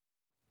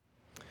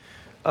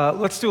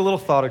Let's do a little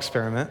thought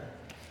experiment.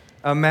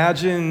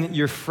 Imagine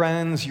your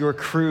friends, your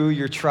crew,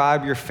 your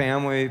tribe, your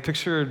family.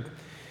 Picture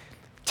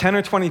 10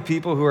 or 20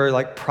 people who are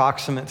like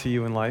proximate to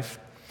you in life.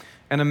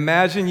 And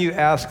imagine you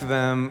ask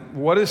them,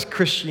 what is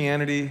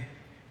Christianity?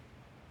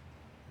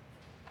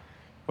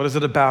 What is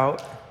it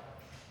about?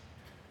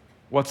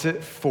 What's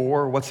it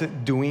for? What's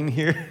it doing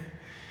here?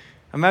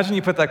 Imagine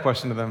you put that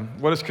question to them.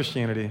 What is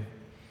Christianity?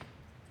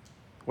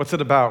 What's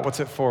it about? What's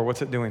it for?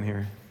 What's it doing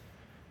here?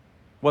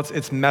 What's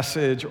its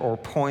message or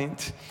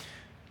point?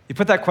 You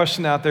put that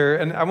question out there,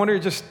 and I wonder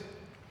just,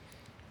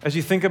 as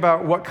you think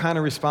about what kind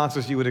of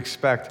responses you would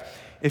expect,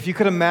 if you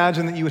could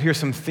imagine that you would hear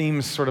some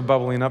themes sort of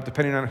bubbling up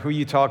depending on who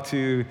you talk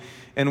to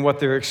and what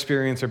their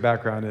experience or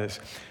background is.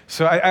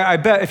 So I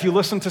bet if you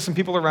listen to some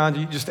people around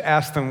you, you just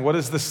ask them, what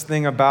is this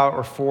thing about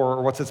or for,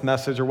 or what's its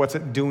message, or what's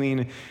it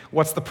doing,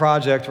 what's the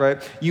project,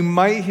 right? You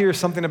might hear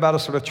something about a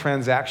sort of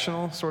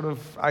transactional sort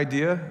of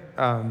idea,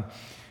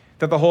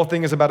 that the whole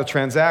thing is about a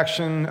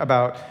transaction,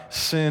 about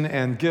sin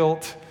and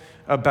guilt,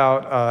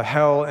 about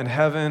hell and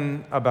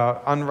heaven,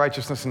 about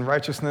unrighteousness and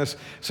righteousness.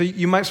 So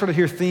you might sort of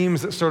hear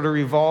themes that sort of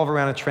revolve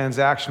around a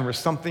transaction where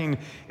something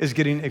is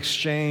getting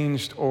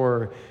exchanged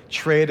or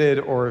traded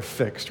or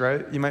fixed,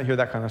 right? You might hear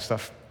that kind of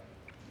stuff.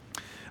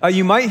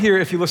 You might hear,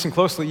 if you listen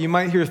closely, you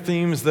might hear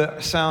themes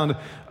that sound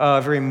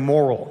very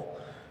moral.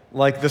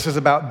 Like this is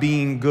about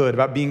being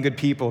good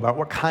people, about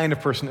what kind of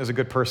person is a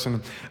good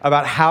person,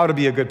 about how to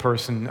be a good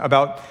person,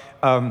 about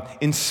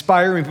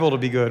inspiring people to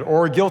be good,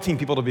 or guilting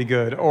people to be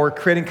good, or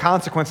creating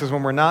consequences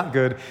when we're not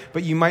good.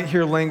 But you might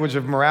hear language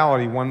of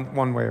morality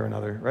one way or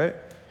another, right?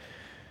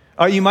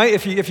 You might,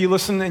 if you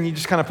listen and you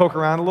just kind of poke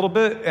around a little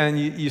bit and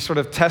you sort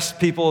of test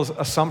people's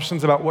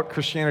assumptions about what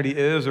Christianity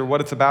is or what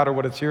it's about or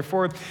what it's here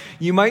for,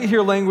 you might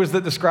hear language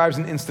that describes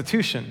an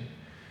institution,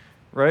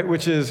 right?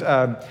 Which is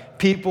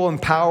people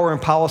and power and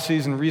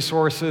policies and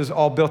resources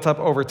all built up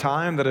over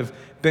time that have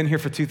been here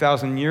for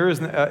 2,000 years,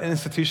 an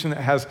institution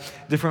that has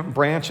different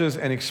branches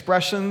and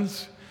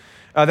expressions.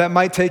 That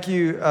might take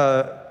you,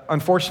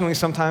 unfortunately,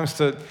 sometimes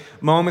to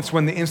moments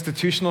when the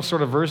institutional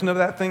sort of version of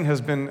that thing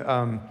has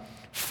been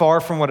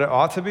far from what it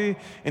ought to be.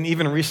 And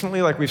even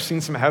recently, like we've seen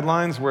some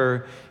headlines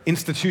where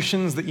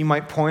institutions that you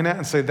might point at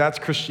and say that's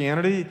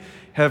Christianity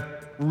have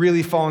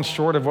really fallen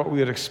short of what we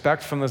would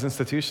expect from those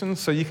institutions.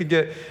 So you could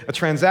get a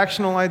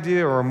transactional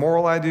idea or a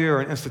moral idea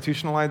or an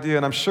institutional idea,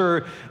 and I'm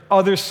sure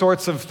other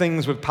sorts of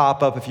things would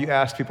pop up if you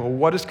asked people,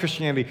 what is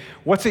Christianity?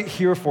 What's it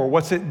here for?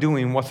 What's it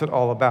doing? What's it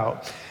all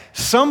about?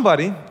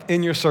 Somebody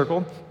in your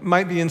circle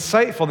might be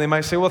insightful. They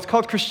might say, well, it's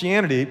called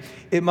Christianity.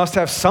 It must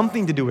have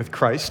something to do with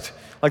Christ.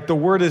 Like the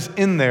word is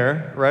in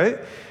there, right?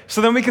 So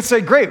then we could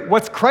say, great,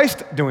 what's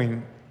Christ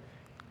doing?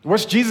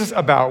 What's Jesus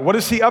about? What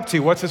is he up to?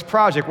 What's his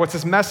project? What's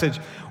his message?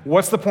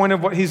 What's the point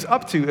of what he's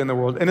up to in the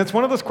world? And it's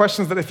one of those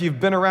questions that if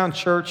you've been around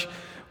church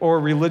or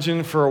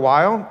religion for a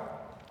while,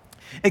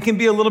 it can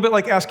be a little bit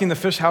like asking the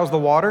fish, how's the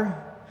water?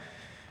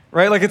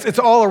 Right? Like it's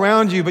all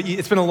around you, but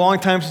it's been a long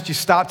time since you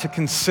stopped to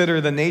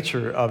consider the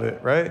nature of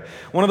it, right?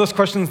 One of those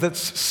questions that's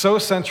so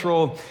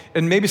central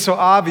and maybe so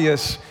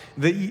obvious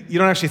that you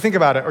don't actually think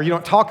about it or you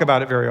don't talk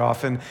about it very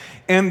often.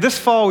 And this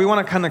fall, we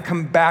want to kind of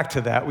come back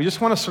to that. We just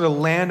want to sort of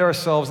land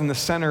ourselves in the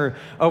center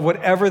of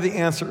whatever the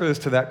answer is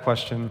to that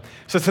question.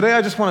 So today,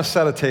 I just want to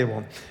set a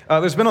table.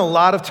 There's been a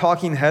lot of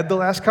talking head the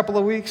last couple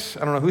of weeks.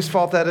 I don't know whose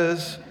fault that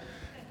is.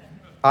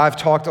 I've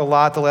talked a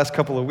lot the last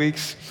couple of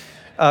weeks.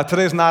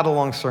 Today is not a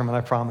long sermon, I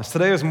promise.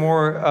 Today is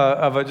more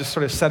of a just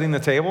sort of setting the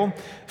table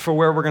for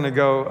where we're going to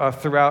go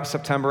throughout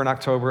September and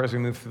October as we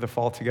move through the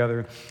fall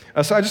together.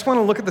 So I just want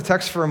to look at the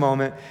text for a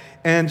moment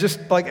and just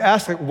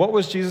ask, what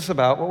was Jesus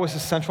about? What was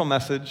his central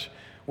message?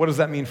 What does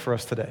that mean for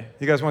us today?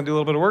 You guys want to do a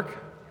little bit of work?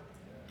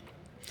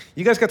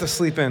 You guys got to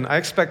sleep in. I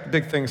expect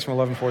big things from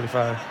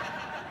 11:45.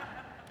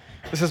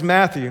 This is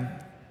Matthew.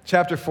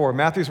 Chapter 4.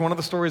 Matthew's one of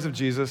the stories of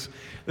Jesus.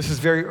 This is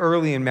very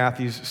early in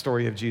Matthew's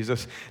story of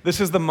Jesus.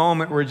 This is the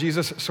moment where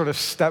Jesus sort of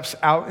steps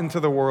out into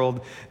the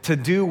world to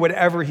do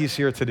whatever he's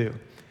here to do.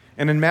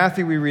 And in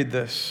Matthew, we read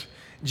this.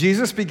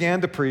 Jesus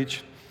began to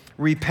preach,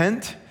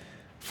 "Repent,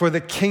 for the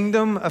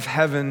kingdom of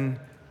heaven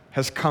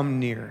has come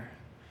near."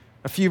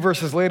 A few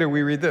verses later,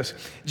 we read this.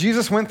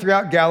 Jesus went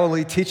throughout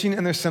Galilee, teaching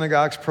in their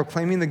synagogues,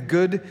 proclaiming the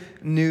good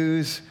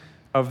news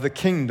of the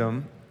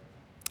kingdom,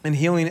 and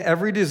healing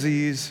every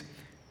disease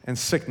and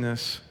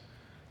sickness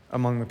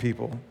among the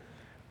people.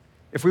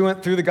 If we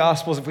went through the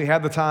Gospels, if we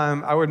had the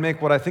time, I would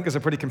make what I think is a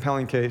pretty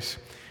compelling case,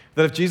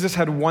 that if Jesus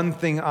had one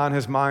thing on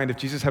his mind, if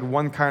Jesus had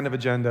one kind of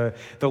agenda,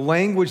 the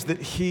language that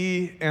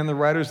he and the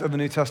writers of the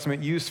New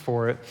Testament used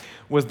for it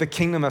was the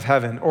kingdom of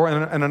heaven, or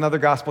in another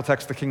gospel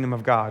text, the kingdom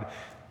of God.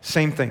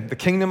 Same thing, the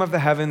kingdom of the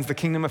heavens, the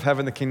kingdom of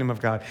heaven, the kingdom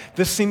of God.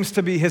 This seems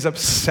to be his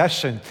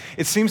obsession.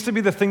 It seems to be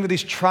the thing that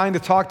he's trying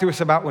to talk to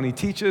us about when he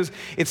teaches.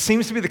 It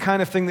seems to be the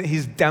kind of thing that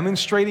he's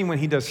demonstrating when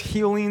he does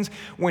healings,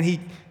 when he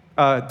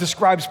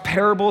describes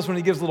parables, when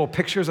he gives little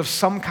pictures of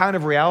some kind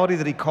of reality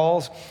that he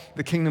calls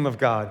the kingdom of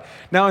God.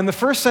 Now, in the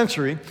first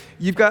century,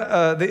 you've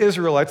got the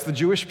Israelites, the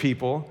Jewish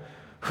people,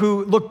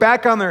 who look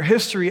back on their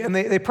history and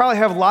they probably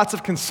have lots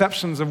of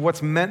conceptions of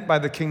what's meant by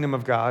the kingdom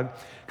of God.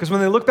 Because when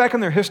they look back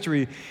on their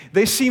history,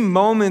 they see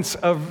moments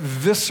of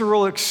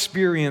visceral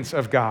experience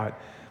of God.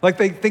 Like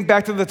they think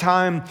back to the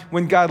time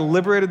when God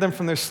liberated them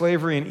from their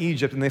slavery in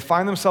Egypt, and they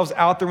find themselves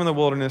out there in the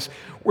wilderness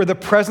where the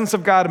presence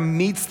of God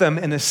meets them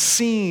in a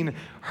seen,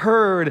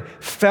 heard,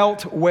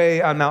 felt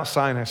way on Mount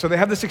Sinai. So they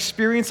have this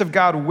experience of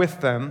God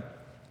with them.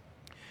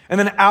 And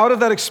then out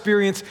of that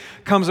experience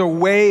comes a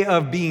way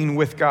of being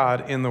with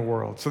God in the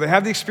world. So they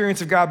have the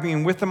experience of God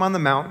being with them on the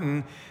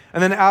mountain,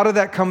 and then out of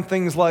that come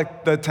things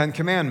like the Ten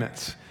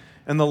Commandments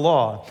and the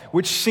law,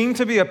 which seem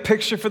to be a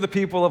picture for the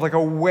people of like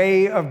a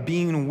way of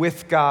being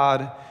with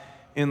God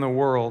in the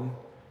world.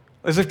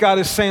 As if God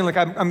is saying, like,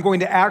 I'm going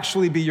to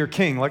actually be your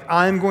king. Like,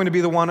 I'm going to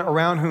be the one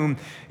around whom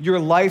your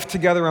life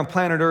together on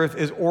planet Earth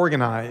is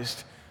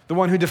organized. The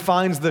one who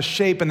defines the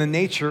shape and the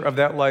nature of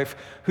that life,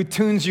 who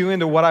tunes you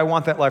into what I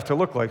want that life to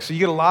look like. So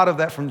you get a lot of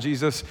that from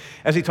Jesus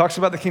as he talks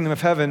about the kingdom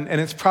of heaven, and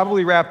it's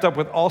probably wrapped up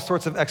with all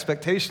sorts of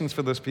expectations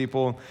for those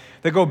people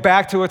that go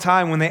back to a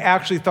time when they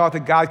actually thought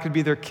that God could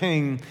be their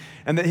king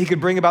and that he could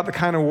bring about the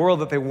kind of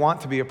world that they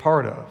want to be a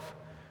part of.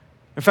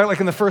 In fact, like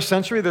in the first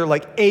century, they're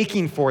like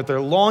aching for it,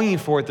 they're longing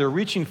for it, they're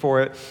reaching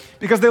for it,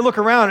 because they look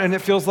around and it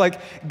feels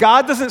like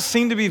God doesn't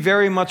seem to be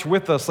very much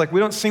with us. Like we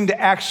don't seem to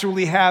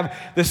actually have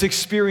this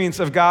experience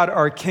of God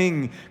our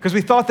King, because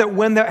we thought that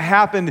when that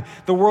happened,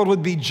 the world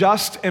would be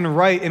just and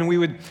right, and we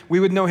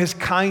would know his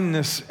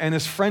kindness and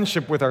his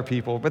friendship with our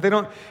people. But they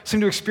don't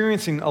seem to be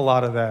experiencing a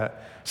lot of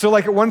that. So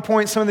like at one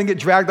point, some of them get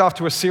dragged off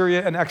to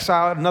Assyria in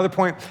exile. At another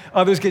point,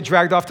 others get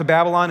dragged off to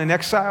Babylon in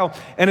exile.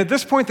 And at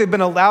this point, they've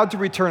been allowed to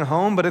return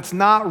home, but it's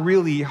not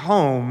really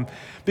home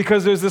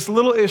because there's this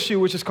little issue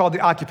which is called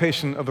the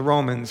occupation of the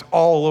Romans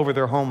all over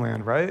their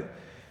homeland, right?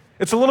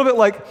 It's a little bit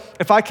like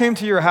if I came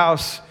to your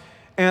house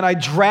and I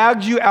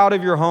dragged you out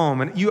of your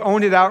home and you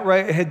owned it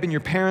outright. It had been your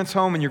parents'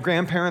 home and your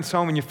grandparents'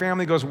 home and your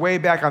family goes way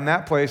back on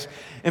that place.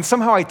 And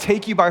somehow I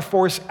take you by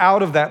force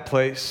out of that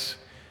place.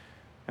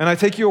 And I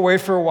take you away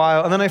for a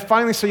while, and then I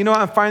finally say, you know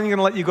what, I'm finally going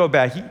to let you go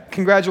back.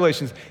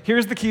 Congratulations.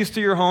 Here's the keys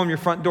to your home, your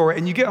front door.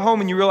 And you get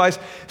home and you realize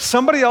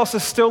somebody else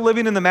is still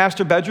living in the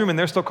master bedroom and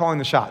they're still calling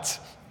the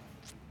shots.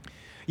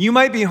 You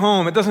might be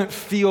home. It doesn't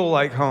feel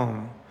like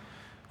home.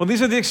 Well,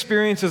 these are the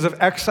experiences of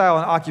exile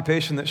and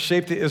occupation that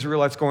shaped the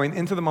Israelites going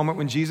into the moment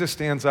when Jesus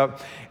stands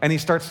up and he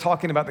starts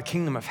talking about the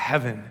kingdom of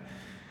heaven,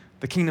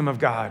 the kingdom of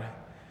God.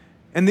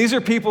 And these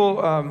are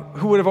people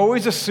who would have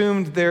always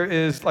assumed there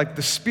is like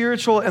the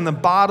spiritual and the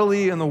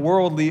bodily and the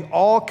worldly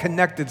all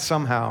connected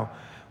somehow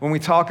when we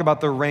talk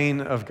about the reign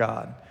of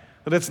God.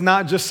 That it's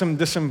not just some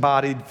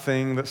disembodied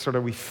thing that sort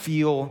of we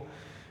feel,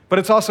 but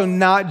it's also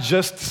not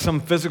just some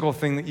physical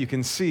thing that you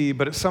can see,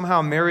 but it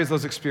somehow marries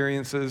those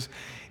experiences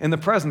in the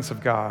presence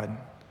of God.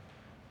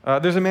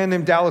 There's a man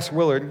named Dallas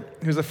Willard,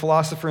 who's a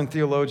philosopher and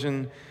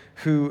theologian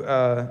who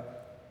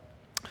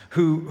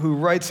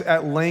writes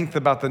at length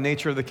about the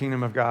nature of the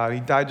kingdom of God. He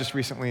died just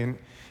recently, and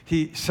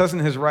he says in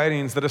his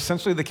writings that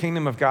essentially the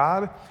kingdom of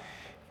God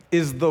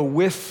is the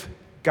with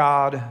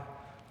God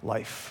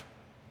life.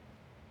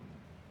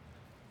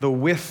 The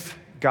with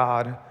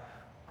God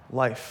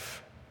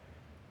life.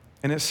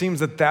 And it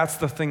seems that that's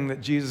the thing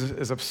that Jesus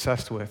is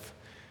obsessed with.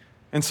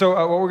 And so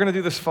what we're going to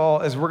do this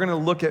fall is we're going to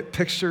look at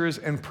pictures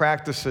and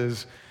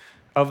practices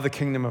of the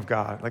kingdom of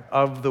God, like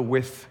of the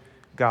with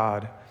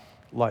God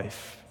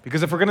life.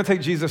 Because if we're going to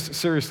take Jesus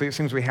seriously, it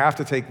seems we have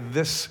to take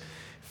this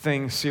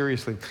thing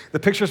seriously. The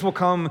pictures will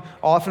come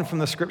often from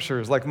the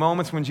scriptures, like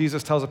moments when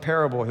Jesus tells a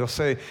parable. He'll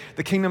say,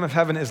 the kingdom of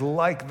heaven is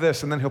like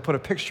this, and then he'll put a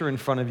picture in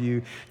front of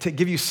you to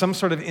give you some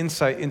sort of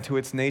insight into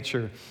its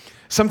nature.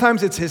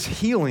 Sometimes it's his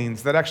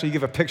healings that actually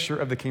give a picture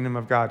of the kingdom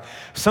of God.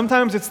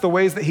 Sometimes it's the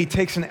ways that he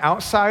takes an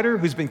outsider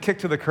who's been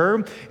kicked to the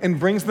curb and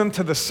brings them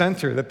to the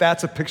center,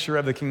 that's a picture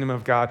of the kingdom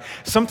of God.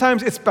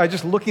 Sometimes it's by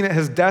just looking at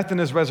his death and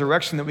his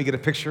resurrection that we get a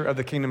picture of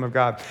the kingdom of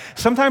God.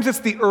 Sometimes it's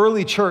the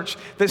early church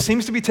that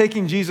seems to be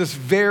taking Jesus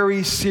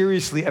very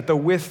seriously at the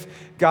with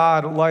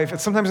God life. And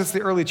sometimes it's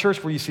the early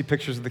church where you see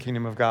pictures of the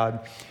kingdom of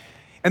God.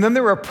 And then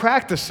there are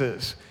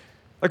practices,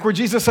 like where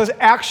Jesus says,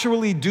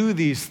 actually do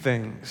these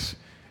things.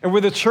 And where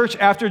the church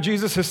after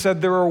Jesus has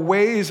said there are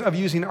ways of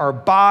using our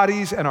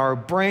bodies and our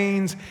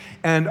brains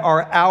and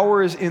our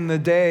hours in the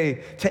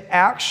day to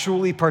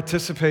actually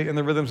participate in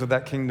the rhythms of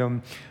that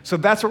kingdom. So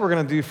that's what we're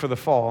going to do for the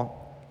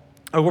fall.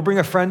 We'll bring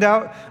a friend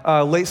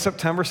out late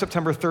September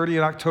 30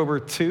 and October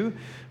 2.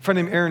 A friend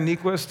named Aaron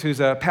Nyquist, who's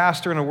a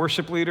pastor and a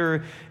worship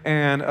leader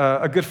and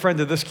a good friend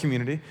of this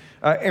community.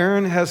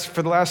 Aaron has,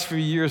 for the last few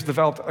years,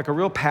 developed like a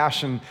real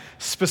passion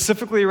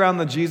specifically around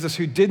the Jesus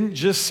who didn't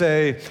just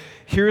say,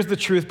 here's the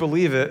truth,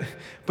 believe it,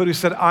 but who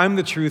said, I'm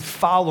the truth,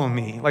 follow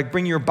me. Like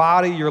bring your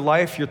body, your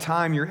life, your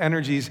time, your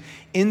energies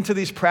into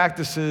these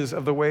practices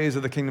of the ways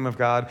of the kingdom of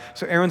God.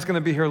 So Aaron's going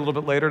to be here a little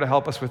bit later to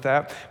help us with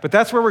that. But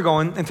that's where we're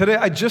going. And today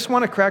I just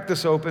want to crack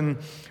this open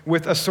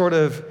with a sort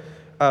of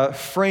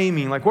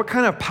framing, like what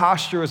kind of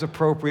posture is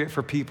appropriate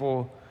for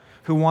people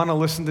who want to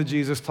listen to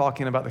Jesus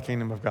talking about the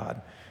kingdom of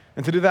God.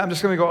 And to do that, I'm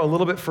just going to go a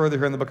little bit further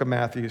here in the book of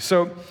Matthew.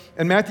 So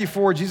in Matthew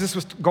 4, Jesus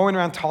was going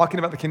around talking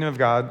about the kingdom of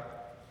God.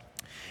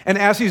 And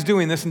as he's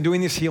doing this and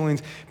doing these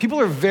healings, people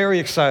are very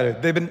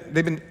excited. They've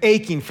been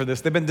aching for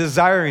this. They've been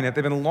desiring it.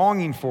 They've been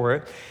longing for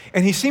it.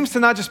 And he seems to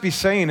not just be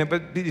saying it,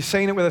 but be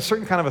saying it with a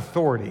certain kind of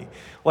authority.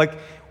 Like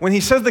when he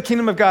says the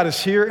kingdom of God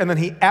is here and then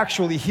he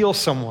actually heals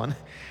someone,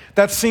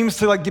 that seems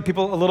to like get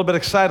people a little bit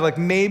excited. Like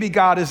maybe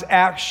God is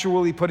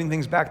actually putting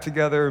things back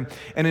together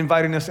and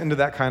inviting us into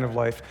that kind of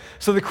life.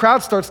 So the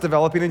crowd starts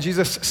developing and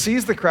Jesus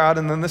sees the crowd.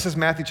 And then this is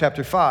Matthew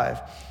chapter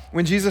 5.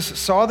 When Jesus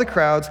saw the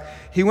crowds,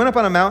 he went up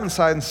on a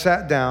mountainside and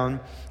sat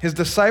down. His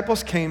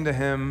disciples came to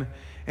him,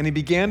 and he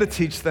began to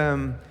teach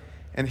them,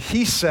 and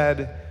he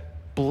said,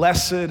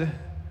 "Blessed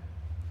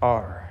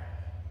are."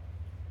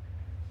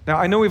 Now,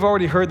 I know we've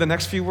already heard the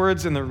next few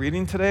words in the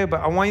reading today,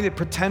 but I want you to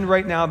pretend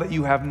right now that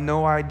you have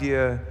no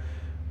idea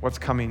what's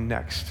coming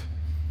next.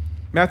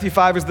 Matthew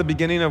 5 is the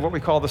beginning of what we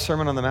call the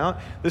Sermon on the Mount.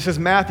 This is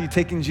Matthew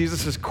taking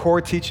Jesus'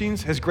 core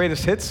teachings, his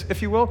greatest hits,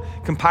 if you will,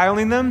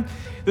 compiling them.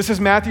 This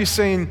is Matthew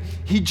saying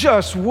he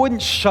just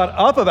wouldn't shut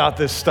up about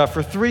this stuff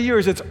for 3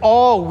 years. It's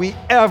all we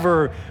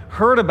ever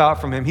heard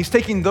about from him. He's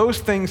taking those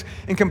things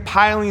and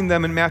compiling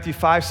them in Matthew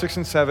 5, 6,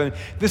 and 7.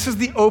 This is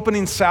the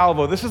opening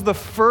salvo. This is the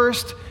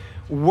first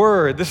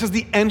word. This is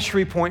the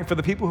entry point for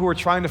the people who are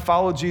trying to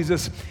follow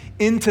Jesus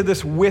into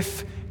this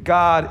with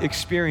God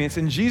experience.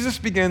 And Jesus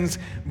begins,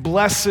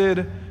 "Blessed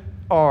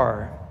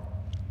are."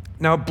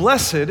 Now,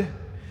 blessed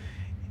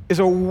is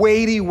a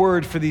weighty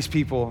word for these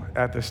people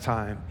at this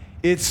time.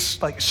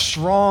 It's like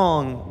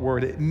strong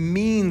word. It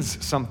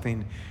means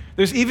something.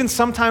 There's even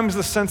sometimes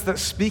the sense that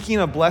speaking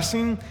a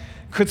blessing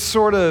could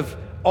sort of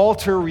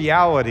alter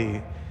reality.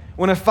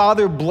 When a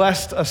father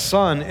blessed a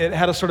son, it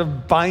had a sort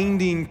of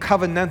binding,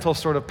 covenantal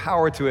sort of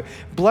power to it.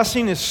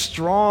 Blessing is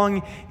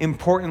strong,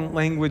 important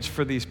language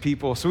for these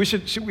people. So we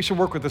should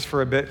work with this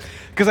for a bit.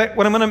 Because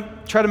what I'm going to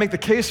try to make the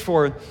case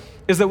for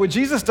is that what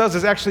Jesus does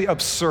is actually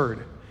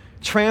absurd,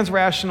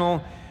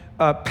 transrational,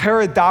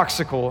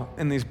 paradoxical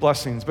in these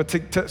blessings. But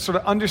to sort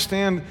of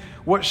understand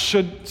what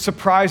should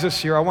surprise us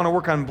here, I want to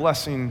work on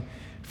blessing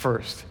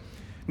first.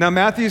 Now,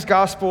 Matthew's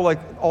gospel, like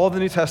all of the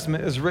New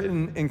Testament, is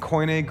written in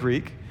Koine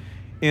Greek,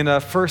 in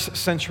a first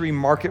century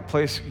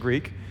marketplace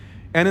Greek.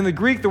 And in the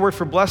Greek, the word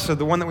for blessed,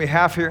 the one that we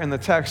have here in the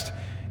text,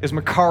 is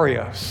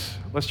makarios.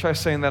 Let's try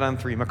saying that on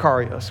 3.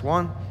 Makarios.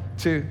 1,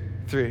 2,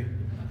 3.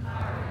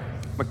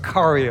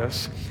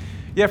 Makarios.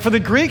 Yeah, for the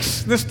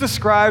Greeks, this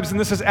describes, and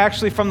this is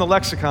actually from the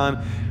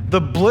lexicon, the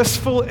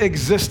blissful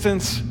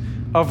existence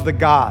of the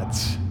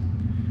gods.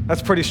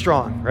 That's pretty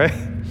strong,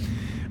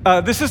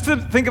 right? This is to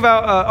think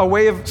about a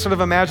way of sort of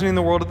imagining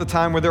the world at the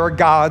time where there are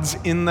gods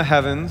in the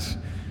heavens,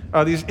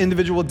 these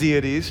individual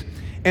deities,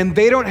 and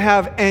they don't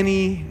have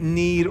any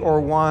need or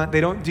want. They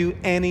don't do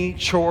any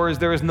chores.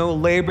 There is no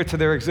labor to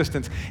their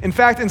existence. In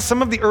fact, in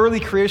some of the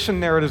early creation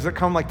narratives that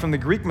come like from the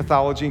Greek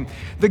mythology,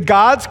 the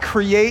gods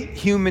create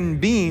human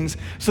beings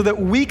so that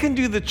we can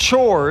do the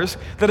chores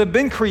that have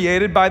been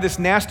created by this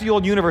nasty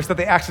old universe that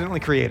they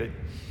accidentally created.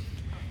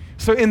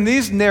 So in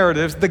these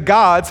narratives, the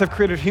gods have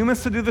created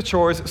humans to do the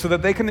chores so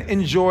that they can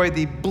enjoy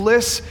the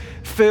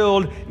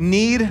bliss-filled,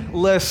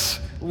 needless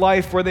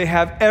life where they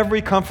have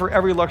every comfort,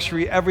 every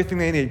luxury, everything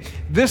they need.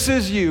 This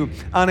is you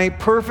on a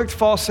perfect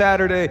fall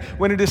Saturday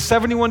when it is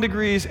 71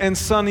 degrees and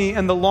sunny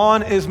and the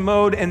lawn is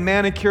mowed and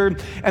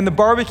manicured and the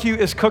barbecue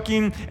is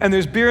cooking and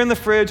there's beer in the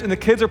fridge and the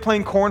kids are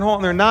playing cornhole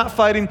and they're not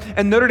fighting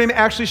and Notre Dame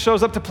actually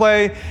shows up to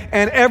play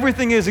and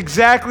everything is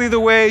exactly the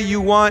way you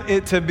want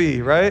it to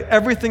be, right?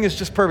 Everything is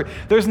just perfect.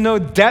 There's no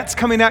debts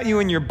coming at you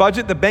in your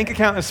budget. The bank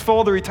account is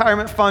full. The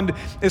retirement fund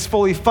is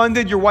fully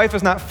funded. Your wife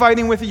is not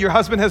fighting with you. Your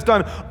husband has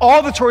done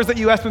all the chores that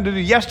you asked him to do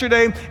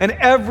yesterday, and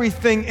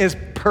everything is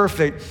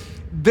perfect.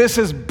 This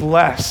is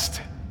blessed.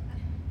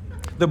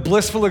 The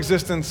blissful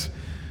existence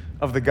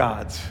of the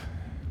gods.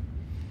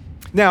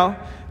 Now,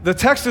 the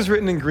text is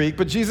written in Greek,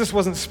 but Jesus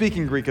wasn't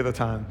speaking Greek at the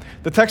time.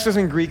 The text is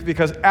in Greek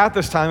because at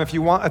this time, if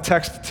you want a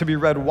text to be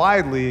read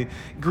widely,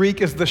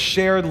 Greek is the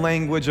shared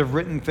language of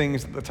written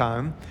things at the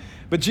time.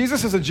 But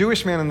Jesus is a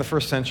Jewish man in the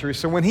first century,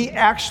 so when he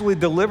actually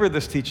delivered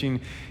this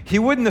teaching, he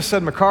wouldn't have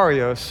said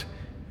Makarios,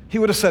 he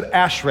would have said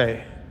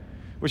Ashrei,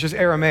 which is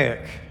Aramaic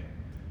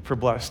for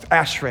blessed.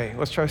 Ashrei.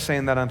 Let's try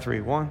saying that on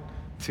 3. 1,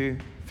 2,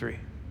 3.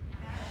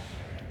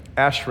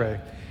 Ashrei.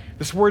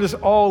 This word is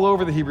all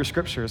over the Hebrew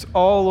Scriptures,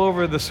 all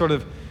over the sort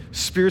of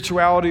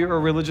spirituality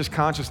or religious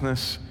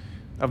consciousness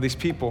of these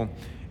people.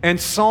 And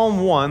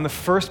Psalm 1, the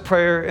first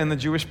prayer in the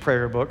Jewish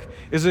prayer book,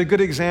 is a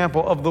good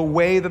example of the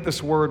way that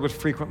this word would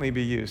frequently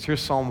be used.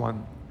 Here's Psalm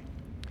 1.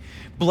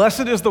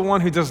 Blessed is the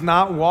one who does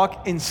not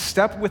walk in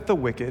step with the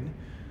wicked,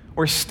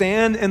 or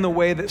stand in the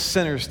way that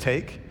sinners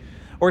take,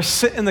 or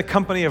sit in the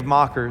company of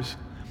mockers,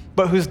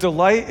 but whose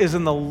delight is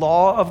in the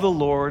law of the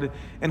Lord,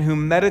 and who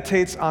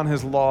meditates on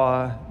his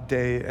law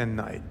day and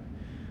night.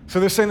 So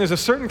they're saying there's a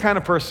certain kind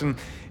of person,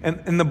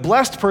 and the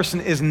blessed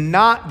person is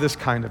not this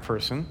kind of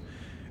person.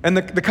 And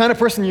the kind of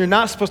person you're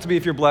not supposed to be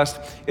if you're blessed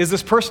is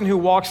this person who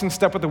walks in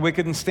step with the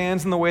wicked and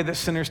stands in the way that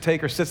sinners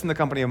take or sits in the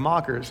company of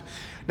mockers.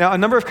 Now, a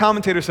number of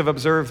commentators have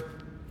observed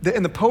that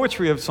in the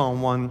poetry of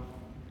Psalm 1,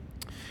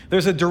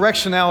 there's a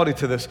directionality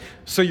to this.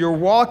 So you're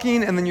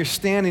walking, and then you're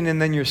standing,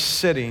 and then you're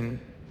sitting.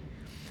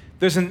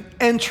 There's an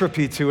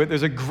entropy to it.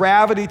 There's a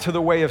gravity to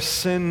the way of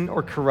sin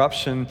or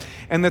corruption.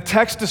 And the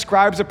text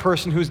describes a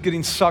person who's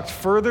getting sucked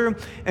further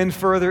and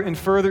further and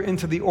further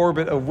into the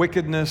orbit of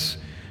wickedness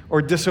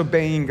or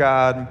disobeying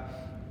God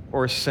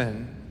or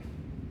sin.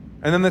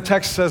 And then the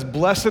text says,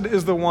 blessed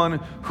is the one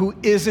who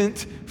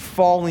isn't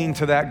falling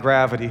to that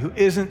gravity, who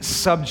isn't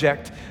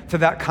subject to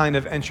that kind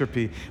of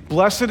entropy.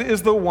 Blessed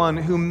is the one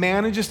who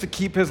manages to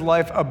keep his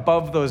life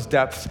above those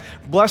depths.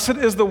 Blessed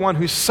is the one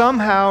who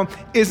somehow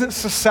isn't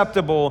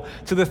susceptible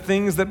to the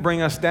things that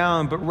bring us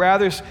down, but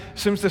rather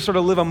seems to sort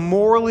of live a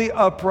morally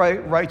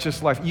upright,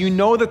 righteous life. You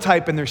know the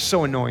type, and they're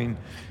so annoying,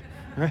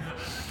 right?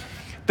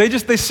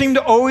 They seem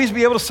to always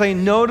be able to say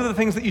no to the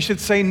things that you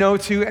should say no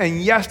to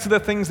and yes to the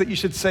things that you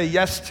should say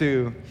yes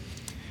to.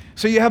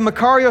 So you have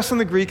Makarios in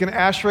the Greek and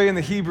Ashrei in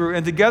the Hebrew,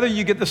 and together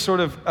you get this sort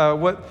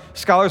of what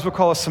scholars would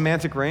call a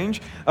semantic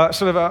range,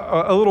 sort of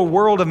a little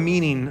world of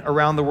meaning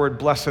around the word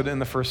blessed in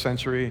the first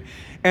century.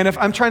 And if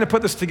I'm trying to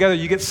put this together,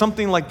 you get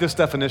something like this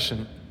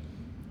definition.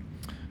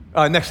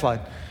 Next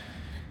slide.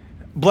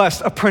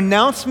 Blessed, a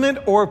pronouncement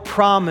or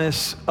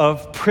promise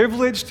of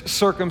privileged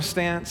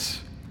circumstance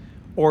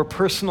or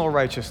personal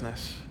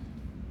righteousness.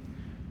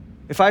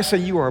 If I say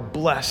you are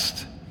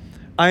blessed,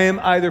 I am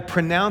either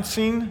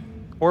pronouncing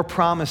or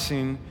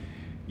promising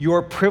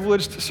your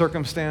privileged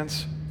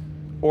circumstance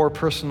or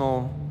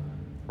personal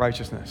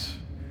righteousness.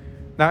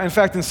 Now, in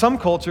fact, in some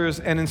cultures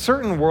and in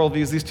certain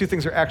worldviews, these two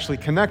things are actually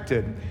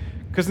connected.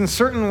 Because in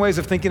certain ways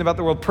of thinking about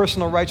the world,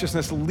 personal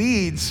righteousness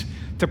leads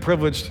to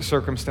privileged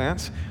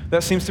circumstance.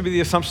 That seems to be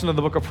the assumption of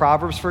the book of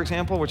Proverbs, for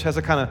example, which has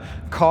a kind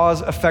of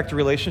cause-effect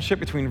relationship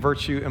between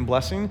virtue and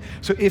blessing.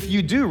 So if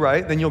you do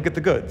right, then you'll get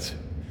the goods.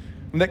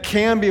 And that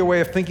can be a way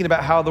of thinking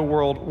about how the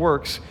world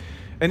works.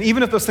 And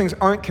even if those things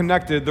aren't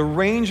connected, the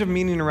range of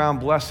meaning around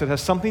blessed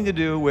has something to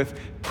do with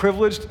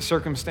privileged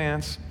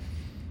circumstance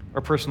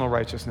or personal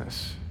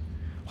righteousness.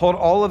 Hold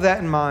all of that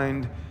in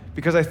mind,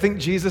 because I think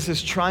Jesus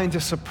is trying to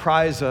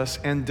surprise us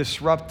and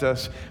disrupt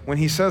us when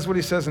he says what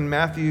he says in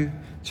Matthew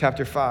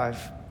chapter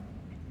 5.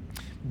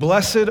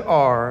 Blessed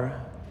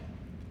are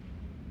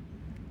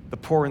the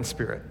poor in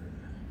spirit,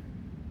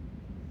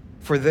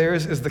 for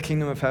theirs is the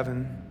kingdom of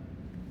heaven.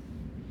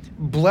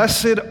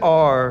 Blessed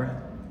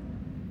are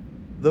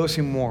those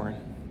who mourn,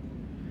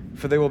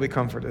 for they will be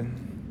comforted.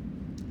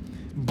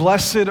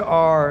 Blessed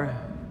are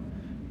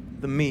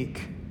the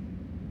meek,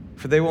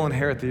 for they will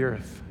inherit the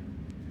earth.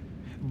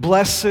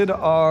 Blessed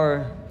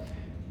are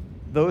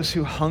those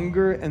who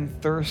hunger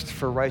and thirst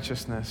for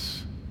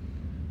righteousness,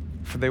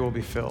 for they will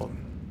be filled.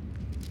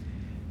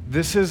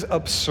 This is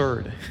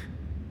absurd.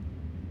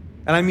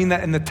 And I mean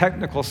that in the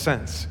technical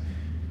sense.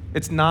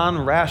 It's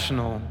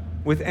non-rational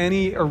with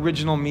any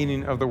original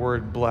meaning of the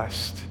word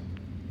blessed.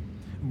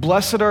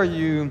 Blessed are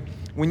you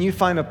when you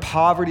find a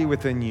poverty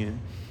within you,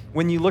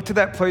 when you look to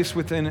that place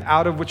within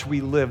out of which we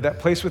live, that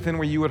place within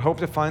where you would hope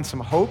to find some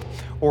hope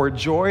or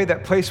joy,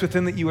 that place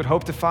within that you would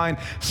hope to find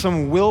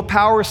some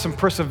willpower, some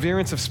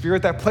perseverance of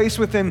spirit, that place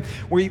within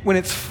where when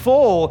it's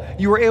full,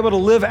 you were able to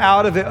live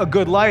out of it a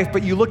good life,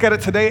 but you look at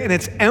it today and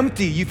it's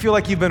empty. You feel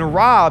like you've been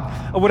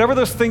robbed of whatever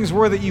those things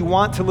were that you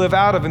want to live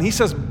out of. And he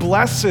says,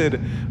 blessed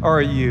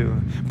are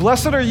you.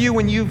 Blessed are you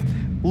when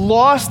you've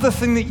lost the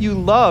thing that you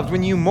loved,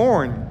 when you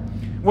mourn.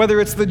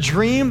 Whether it's the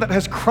dream that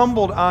has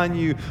crumbled on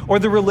you, or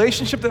the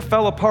relationship that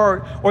fell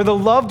apart, or the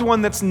loved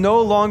one that's no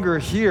longer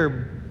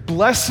here,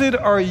 blessed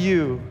are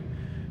you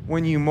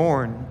when you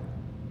mourn.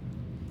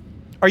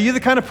 Are you the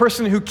kind of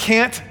person who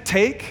can't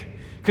take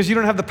because you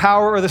don't have the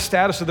power or the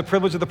status or the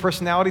privilege or the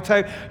personality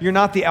type? You're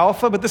not the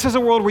alpha, but this is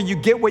a world where you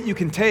get what you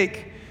can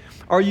take.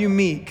 Are you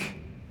meek?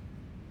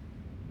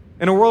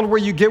 In a world where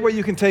you get what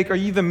you can take, are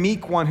you the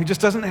meek one who just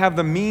doesn't have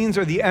the means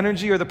or the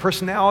energy or the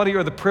personality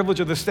or the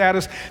privilege or the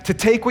status to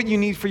take what you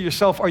need for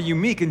yourself? Are you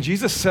meek? And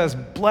Jesus says,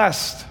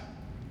 blessed.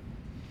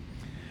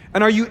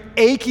 And are you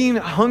aching,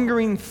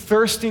 hungering,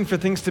 thirsting for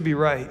things to be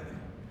right?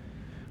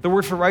 The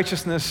word for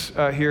righteousness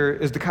here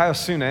is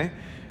dikaiosune,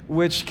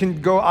 which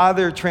can go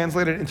either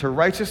translated into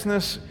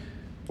righteousness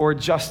or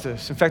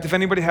justice. In fact, if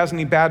anybody has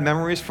any bad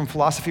memories from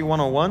Philosophy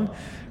 101,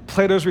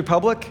 Plato's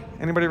Republic,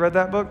 anybody read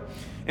that book?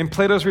 In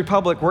Plato's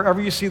Republic,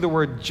 wherever you see the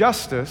word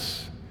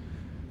justice,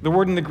 the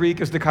word in the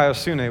Greek is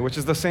dikaiosune, which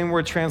is the same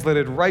word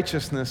translated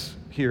righteousness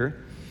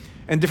here.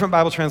 And different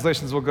Bible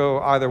translations will go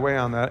either way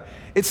on that.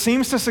 It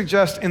seems to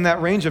suggest in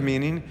that range of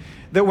meaning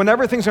that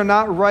whenever things are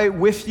not right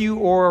with you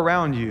or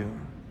around you,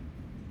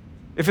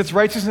 if it's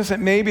righteousness,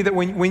 it may be that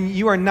when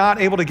you are not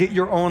able to get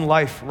your own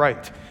life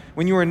right,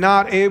 when you are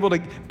not able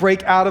to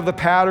break out of the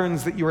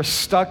patterns that you are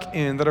stuck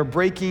in, that are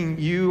breaking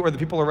you or the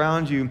people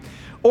around you,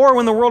 or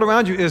when the world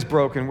around you is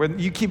broken, when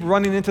you keep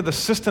running into the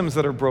systems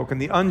that are broken,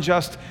 the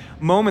unjust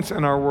moments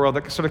in our world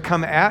that sort of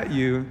come at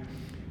you,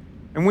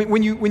 And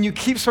when you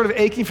keep sort of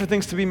aching for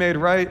things to be made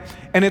right,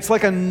 and it's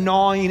like a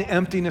gnawing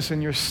emptiness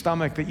in your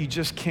stomach that you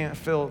just can't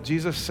fill,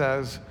 Jesus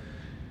says,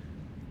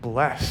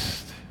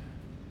 blessed.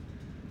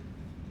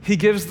 He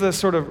gives the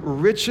sort of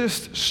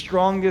richest,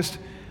 strongest,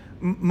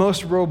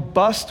 most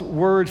robust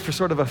word for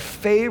sort of a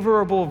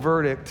favorable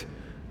verdict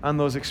on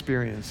those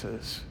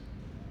experiences.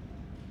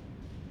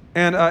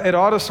 And it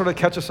ought to sort of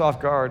catch us off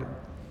guard.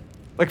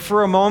 Like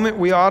for a moment,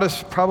 we ought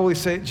to probably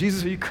say,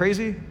 Jesus, are you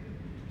crazy?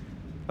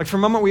 Like for a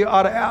moment, we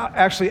ought to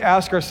actually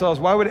ask ourselves,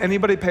 why would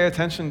anybody pay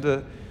attention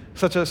to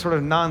such a sort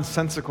of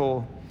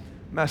nonsensical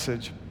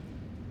message?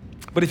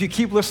 But if you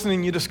keep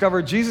listening, you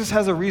discover Jesus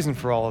has a reason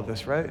for all of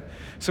this, right?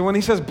 So when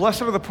he says,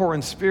 blessed are the poor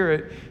in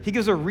spirit, he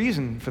gives a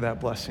reason for that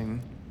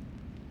blessing.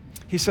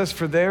 He says,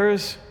 for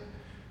theirs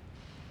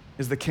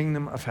is the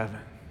kingdom of heaven.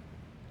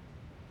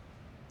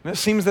 And it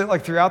seems that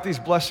like throughout these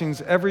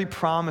blessings, every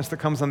promise that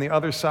comes on the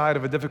other side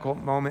of a difficult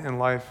moment in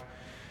life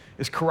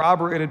is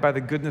corroborated by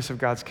the goodness of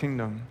God's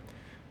kingdom.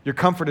 You're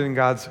comforted in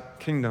God's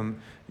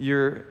kingdom.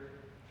 You're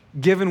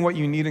given what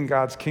you need in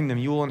God's kingdom.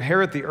 You will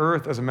inherit the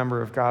earth as a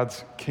member of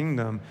God's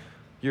kingdom.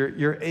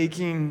 Your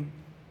aching,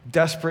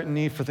 desperate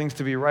need for things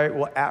to be right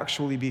will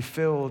actually be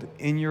filled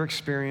in your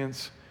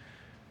experience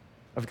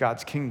of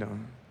God's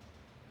kingdom.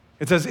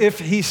 It's as if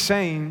he's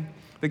saying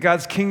that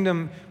God's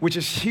kingdom, which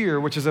is here,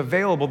 which is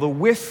available, the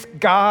with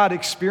God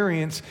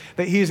experience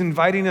that he is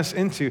inviting us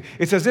into,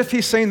 it's as if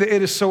he's saying that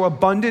it is so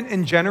abundant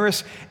and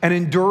generous and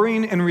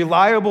enduring and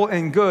reliable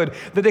and good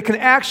that it can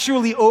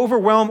actually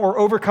overwhelm or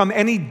overcome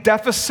any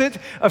deficit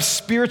of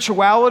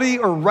spirituality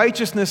or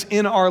righteousness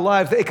in our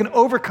lives, that it can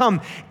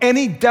overcome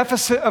any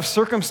deficit of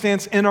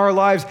circumstance in our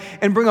lives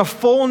and bring a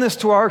fullness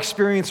to our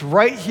experience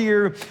right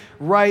here,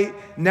 right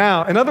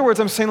now. In other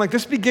words, I'm saying like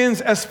this begins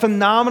as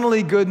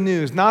phenomenally good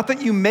news. Not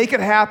that you make it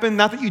happen,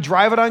 not that you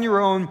drive it on your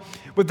own,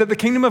 but that the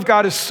kingdom of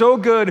God is so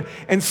good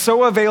and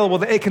so available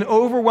that it can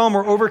overwhelm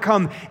or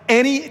overcome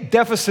any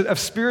deficit of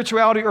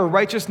spirituality or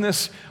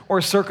righteousness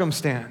or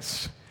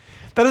circumstance.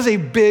 That is a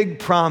big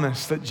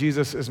promise that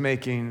Jesus is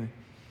making.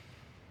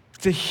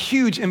 It's a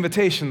huge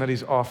invitation that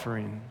he's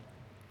offering.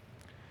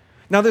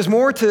 Now, there's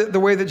more to the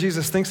way that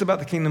Jesus thinks about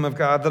the kingdom of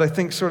God that I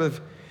think sort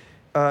of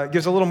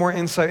gives a little more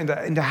insight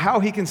into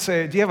how he can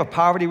say, do you have a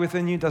poverty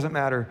within you? Doesn't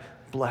matter.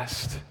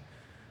 Blessed.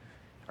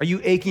 Are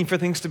you aching for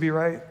things to be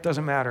right?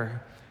 Doesn't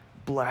matter.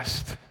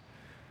 Blessed.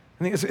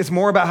 I think it's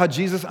more about how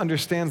Jesus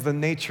understands the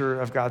nature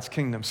of God's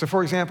kingdom. So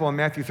for example, in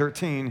Matthew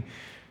 13,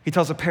 he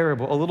tells a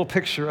parable, a little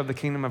picture of the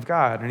kingdom of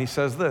God. And he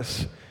says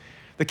this,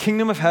 the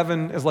kingdom of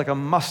heaven is like a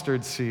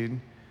mustard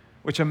seed,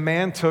 which a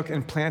man took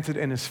and planted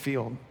in his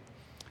field.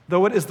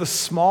 Though it is the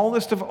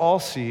smallest of all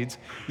seeds,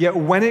 yet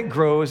when it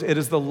grows, it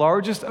is the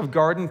largest of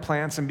garden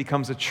plants and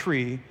becomes a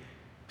tree,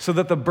 so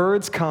that the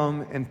birds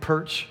come and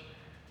perch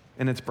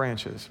in its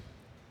branches.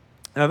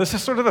 Now, this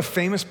is sort of a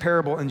famous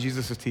parable in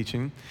Jesus'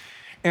 teaching.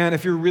 And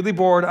if you're really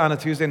bored on a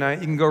Tuesday night,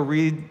 you can go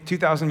read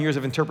 2,000 years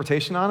of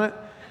interpretation on it.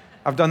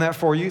 I've done that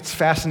for you. It's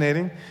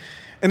fascinating.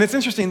 And it's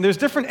interesting. There's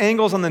different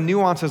angles on the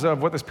nuances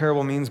of what this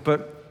parable means,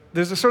 but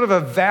there's a sort of a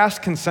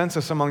vast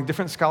consensus among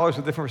different scholars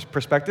with different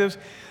perspectives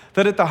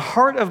that at the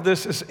heart of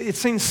this is it's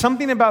saying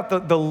something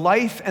about the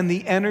life and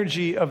the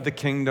energy of the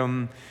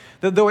kingdom,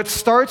 that though it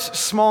starts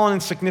small and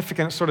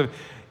insignificant, it sort of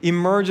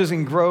emerges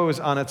and grows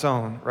on its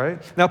own, right?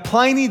 Now,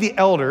 Pliny the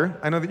Elder,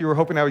 I know that you were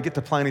hoping I would get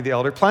to Pliny the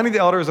Elder. Pliny the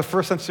Elder is a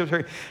first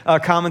century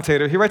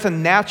commentator. He writes a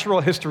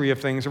natural history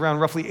of things around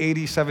roughly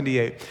AD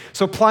 78.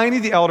 So Pliny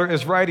the Elder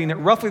is writing at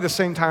roughly the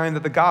same time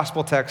that the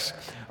gospel texts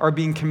are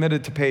being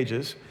committed to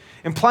pages.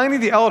 And Pliny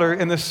the Elder,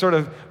 in this sort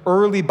of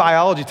early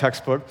biology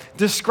textbook,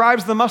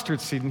 describes the mustard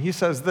seed, and he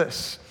says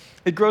this,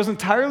 it grows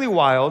entirely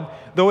wild,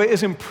 though it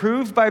is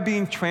improved by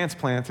being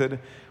transplanted,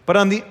 but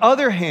on the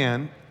other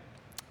hand,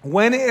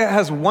 when it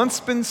has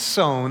once been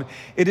sown,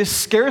 it is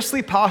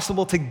scarcely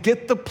possible to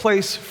get the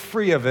place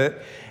free of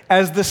it,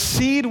 as the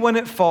seed, when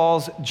it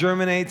falls,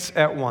 germinates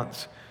at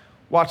once.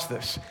 Watch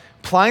this.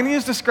 Pliny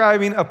is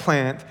describing a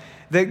plant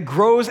that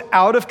grows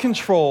out of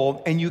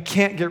control, and you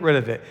can't get rid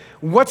of it.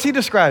 What's he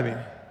describing?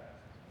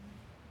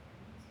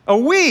 A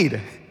weed.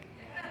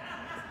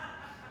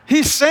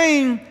 He's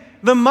saying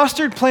the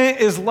mustard plant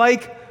is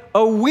like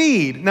a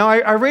weed. Now,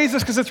 I raise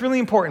this because it's really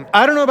important.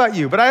 I don't know about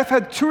you, but I've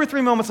had 2 or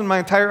 3 moments in my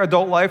entire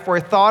adult life where I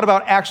thought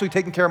about actually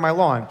taking care of my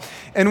lawn.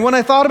 And when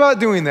I thought about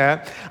doing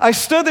that, I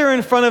stood there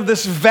in front of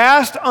this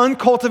vast,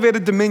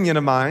 uncultivated dominion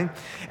of mine,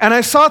 and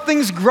I saw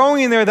things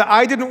growing there that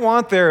I didn't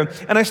want there,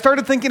 and I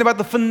started thinking about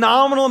the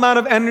phenomenal amount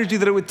of energy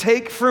that it would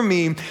take for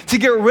me to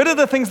get rid of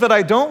the things that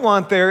I don't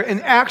want there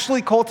and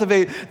actually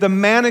cultivate the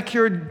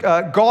manicured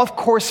golf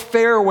course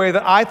fairway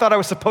that I thought I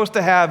was supposed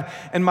to have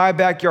in my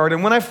backyard.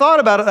 And when I've thought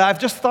about it, I've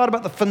just thought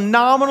about the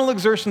phenomenal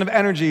exertion of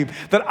energy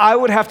that I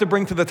would have to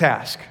bring to the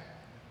task.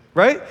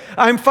 right?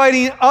 I'm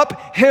fighting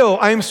uphill.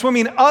 I'm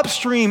swimming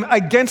upstream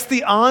against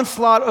the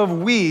onslaught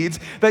of weeds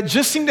that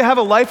just seem to have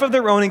a life of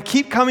their own and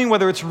keep coming,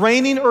 whether it's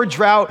raining or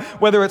drought,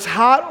 whether it's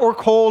hot or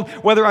cold,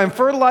 whether I'm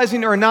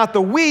fertilizing or not.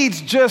 The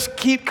weeds just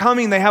keep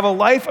coming. They have a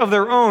life of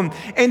their own.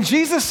 And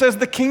Jesus says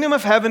the kingdom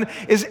of heaven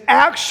is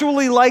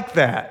actually like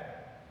that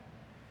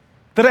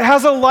it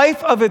has a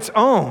life of its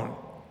own,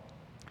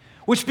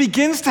 which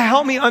begins to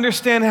help me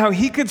understand how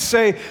he could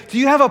say, do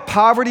you have a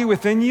poverty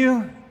within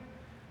you?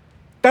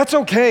 That's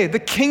okay. The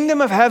kingdom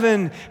of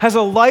heaven has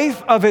a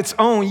life of its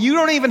own. You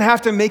don't even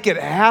have to make it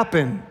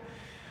happen.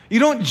 You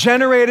don't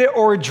generate it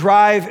or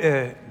drive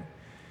it.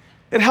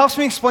 It helps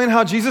me explain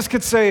how Jesus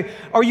could say,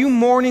 are you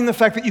mourning the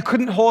fact that you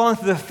couldn't hold on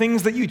to the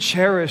things that you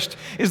cherished?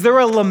 Is there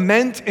a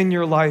lament in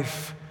your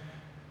life?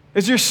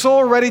 Is your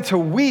soul ready to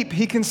weep?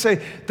 He can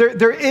say,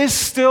 there is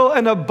still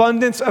an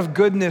abundance of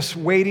goodness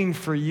waiting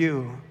for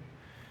you.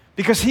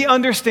 Because he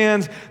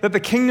understands that the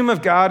kingdom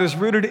of God is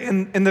rooted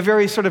in the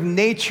very sort of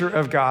nature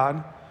of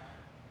God,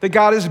 that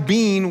God is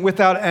being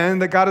without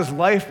end, that God is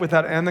life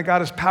without end, that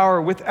God is power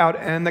without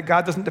end, that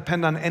God doesn't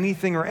depend on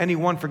anything or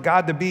anyone for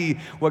God to be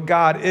what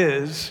God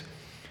is.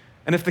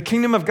 And if the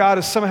kingdom of God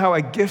is somehow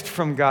a gift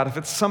from God, if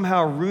it's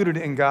somehow rooted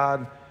in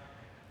God,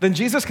 then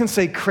Jesus can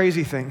say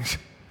crazy things.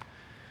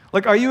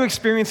 Like, are you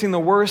experiencing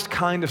the worst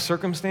kind of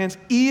circumstance?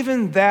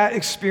 Even that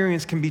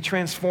experience can be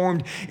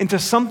transformed into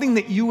something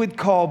that you would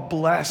call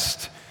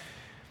blessed,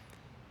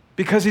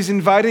 because he's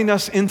inviting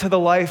us into the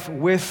life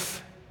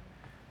with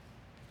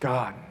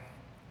God.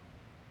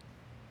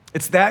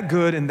 It's that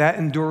good and that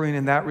enduring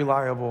and that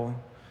reliable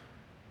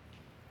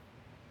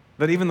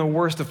that even the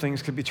worst of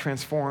things could be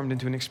transformed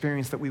into an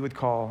experience that we would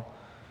call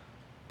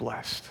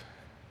blessed.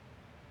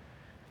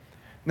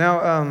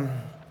 Now,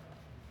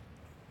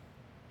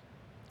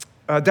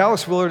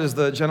 Dallas Willard is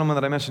the gentleman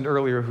that I mentioned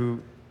earlier who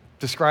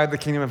described the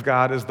kingdom of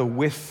God as the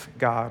with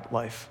God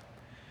life.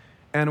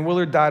 And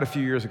Willard died a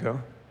few years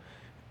ago.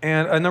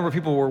 And a number of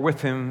people were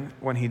with him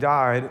when he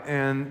died,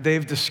 and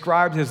they've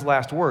described his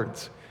last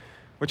words,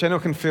 which I know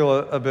can feel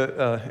a bit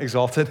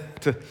exalted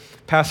to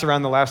pass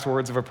around the last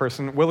words of a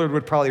person. Willard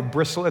would probably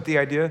bristle at the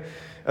idea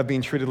of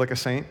being treated like a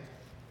saint.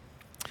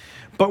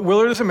 But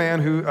Willard is a man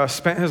who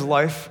spent his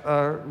life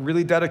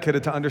really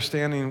dedicated to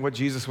understanding what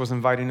Jesus was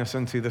inviting us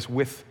into, this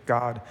with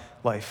God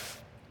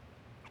life.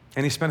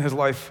 And he spent his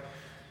life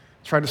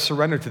trying to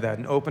surrender to that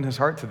and open his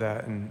heart to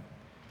that and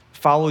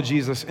follow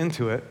Jesus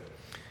into it.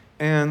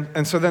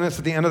 And so then it's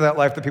at the end of that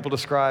life that people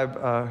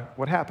describe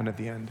what happened at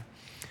the end.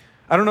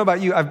 I don't know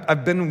about you,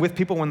 I've been with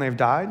people when they've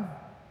died,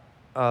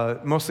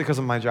 mostly because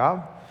of my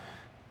job.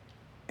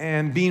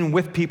 And being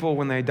with people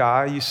when they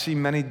die, you see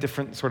many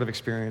different sort of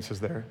experiences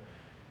there.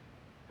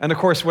 And of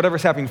course,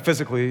 whatever's happening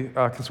physically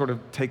can sort of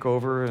take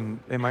over and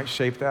it might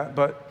shape that.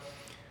 But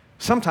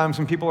sometimes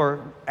when people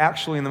are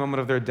actually in the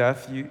moment of their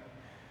death,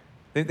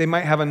 they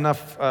might have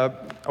enough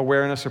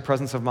awareness or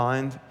presence of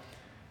mind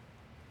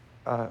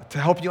to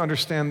help you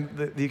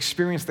understand the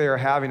experience they are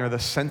having or the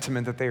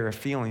sentiment that they are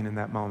feeling in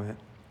that moment.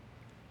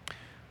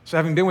 So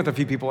having been with a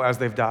few people as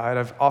they've died,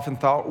 I've often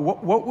thought,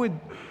 what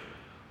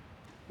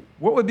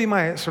would be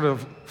my sort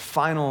of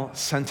final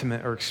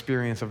sentiment or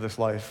experience of this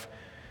life?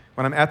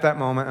 When I'm at that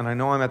moment and I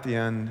know I'm at the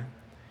end,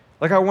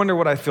 like I wonder,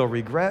 would I feel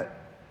regret?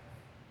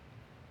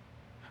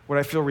 Would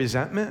I feel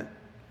resentment?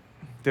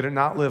 Did it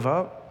not live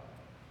up?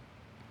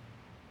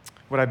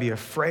 Would I be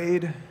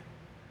afraid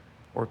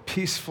or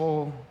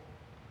peaceful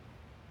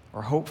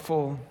or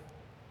hopeful?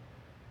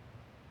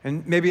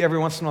 And maybe every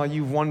once in a while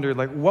you've wondered,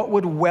 like, what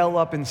would well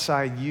up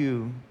inside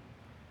you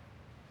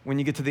when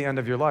you get to the end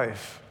of your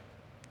life?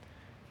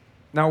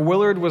 Now,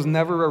 Willard was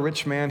never a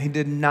rich man. He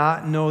did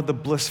not know the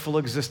blissful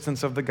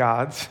existence of the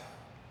gods.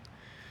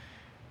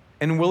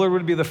 And Willard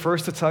would be the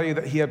first to tell you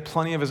that he had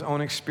plenty of his own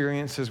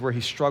experiences where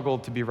he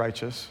struggled to be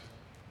righteous.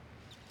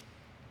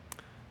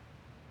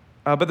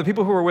 But the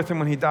people who were with him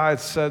when he died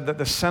said that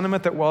the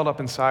sentiment that welled up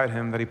inside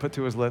him that he put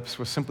to his lips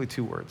was simply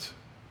two words: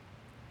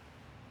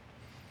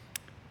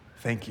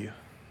 thank you.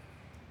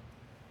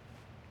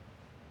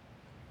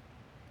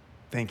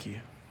 Thank you.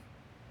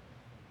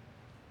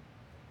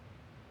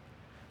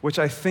 Which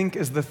I think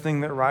is the thing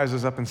that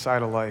rises up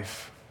inside a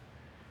life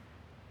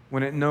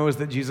when it knows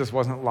that Jesus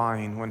wasn't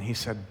lying when he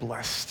said,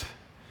 blessed,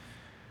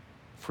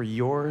 for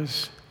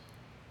yours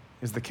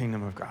is the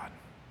kingdom of God.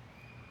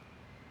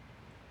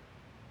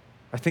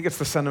 I think it's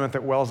the sentiment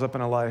that wells up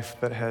in a life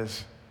that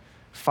has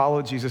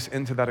followed Jesus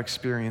into that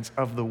experience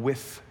of the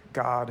with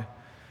God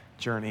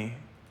journey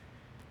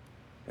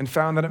and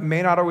found that it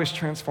may not always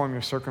transform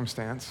your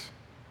circumstance.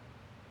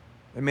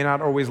 It may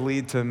not always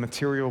lead to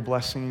material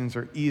blessings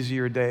or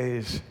easier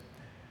days,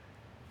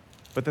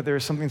 but that there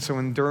is something so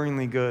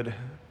enduringly good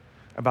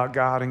about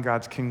God and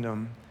God's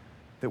kingdom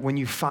that when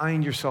you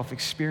find yourself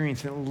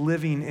experiencing it,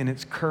 living in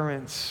its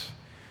currents,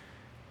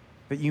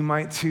 that you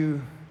might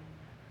too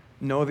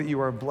know that you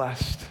are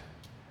blessed,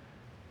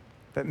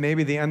 that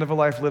maybe the end of a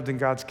life lived in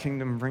God's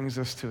kingdom brings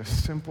us to a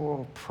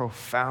simple,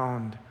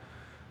 profound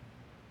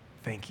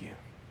thank you.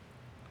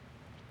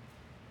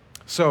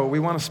 So we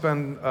want to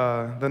spend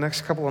the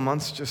next couple of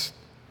months just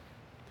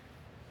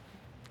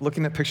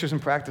looking at pictures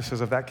and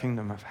practices of that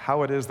kingdom, of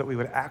how it is that we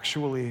would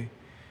actually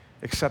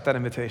accept that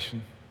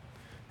invitation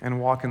and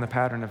walk in the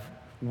pattern of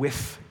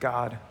with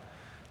God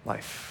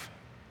life.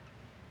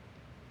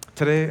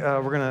 Today,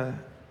 we're going to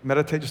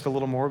meditate just a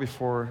little more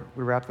before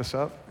we wrap this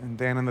up, and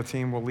Dan and the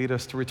team will lead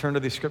us to return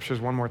to these scriptures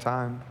one more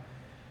time.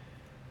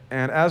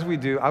 And as we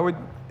do, I would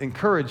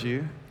encourage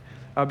you,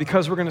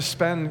 because we're going to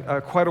spend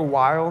quite a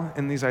while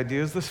in these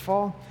ideas this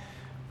fall,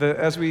 that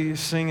as we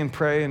sing and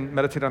pray and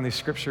meditate on these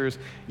scriptures,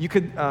 you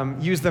could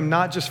use them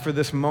not just for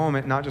this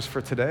moment, not just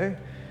for today,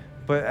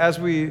 but as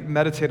we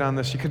meditate on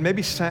this, you could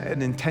maybe set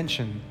an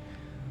intention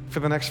for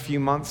the next few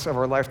months of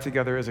our life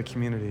together as a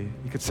community.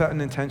 You could set an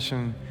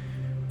intention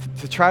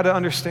to try to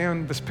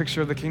understand this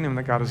picture of the kingdom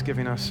that God is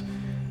giving us,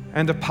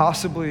 and to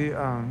possibly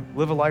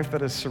live a life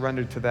that is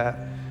surrendered to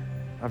that,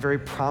 a very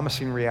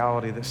promising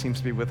reality that seems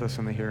to be with us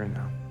in the here and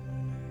now.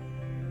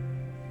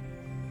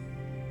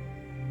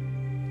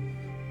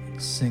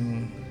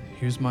 Sing,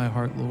 "Here's my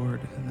heart,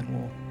 Lord," and then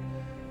we'll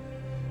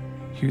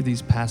hear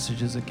these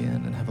passages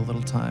again and have a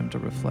little time to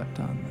reflect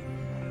on them.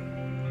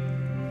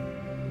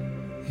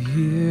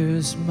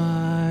 Here's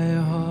my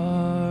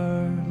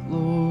heart,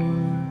 Lord.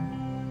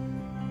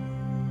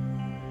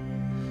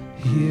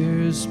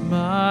 Here's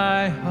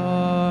my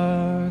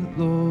heart,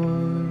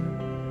 Lord.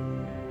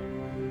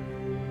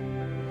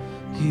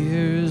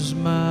 Here's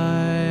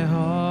my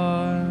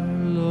heart,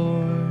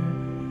 Lord.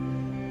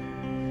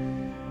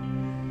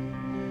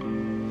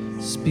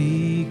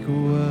 Speak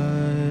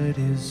what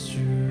is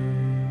true.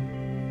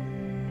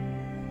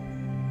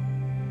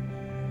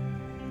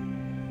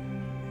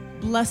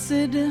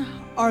 Blessed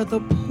are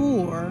the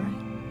poor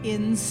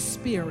in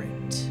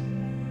spirit.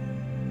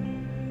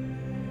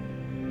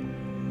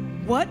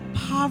 What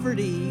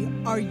poverty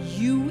are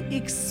you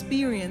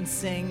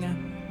experiencing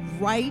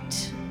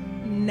right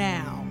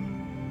now?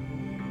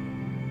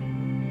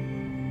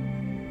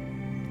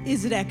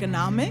 Is it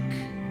economic?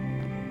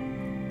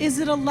 Is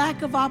it a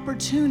lack of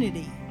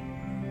opportunity?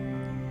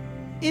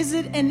 Is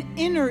it an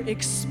inner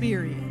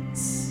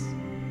experience?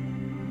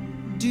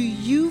 Do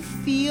you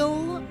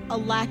feel a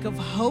lack of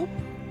hope?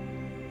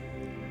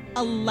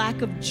 A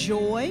lack of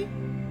joy?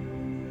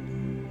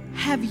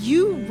 Have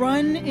you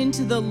run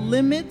into the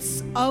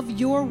limits of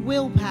your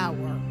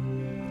willpower,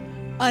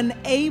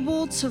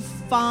 unable to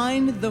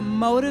find the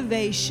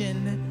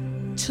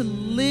motivation to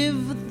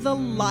live the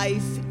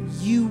life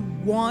you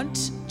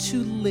want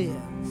to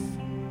live?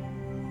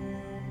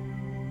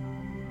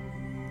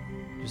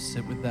 Just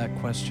sit with that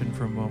question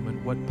for a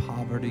moment. What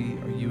poverty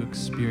are you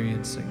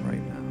experiencing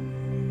right now?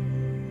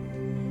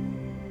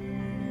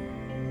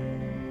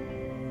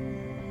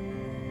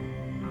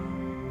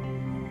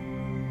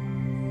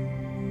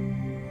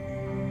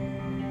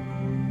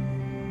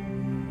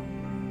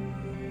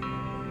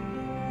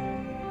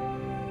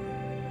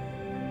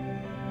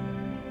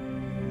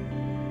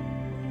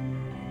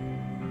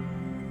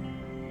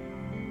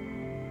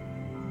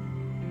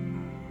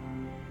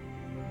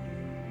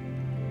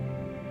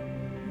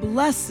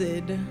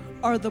 Blessed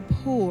are the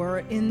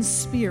poor in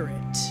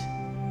spirit,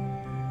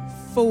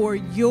 for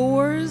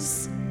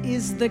yours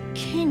is the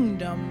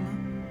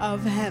kingdom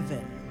of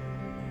heaven.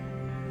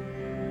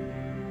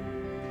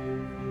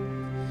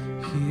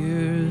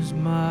 Here's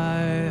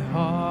my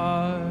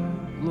heart,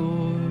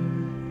 Lord.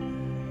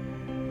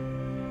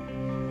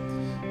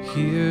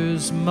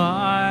 Here's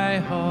my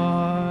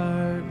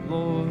heart,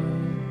 Lord.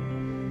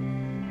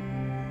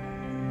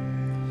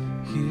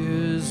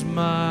 Here's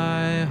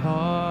my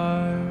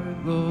heart,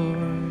 Lord.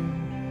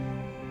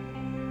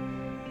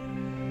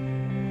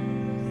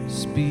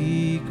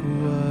 Speak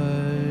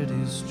what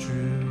is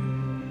true.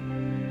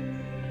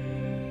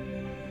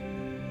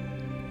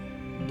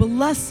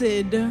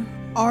 Blessed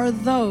are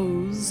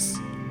those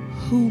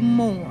who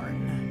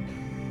mourn.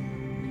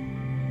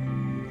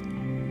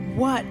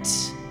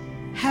 What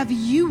have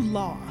you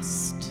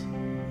lost?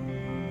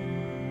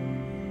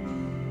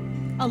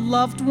 A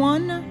loved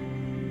one?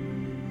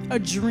 A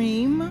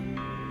dream?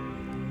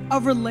 A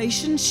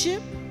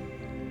relationship?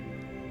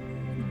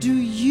 Do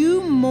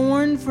you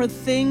mourn for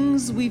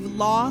things we've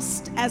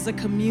lost as a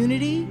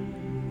community,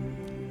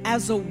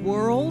 as a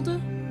world?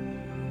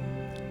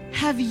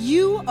 Have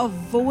you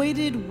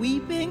avoided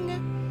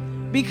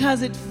weeping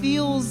because it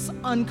feels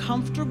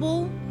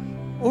uncomfortable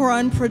or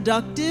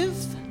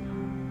unproductive?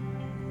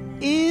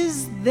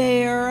 Is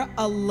there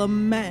a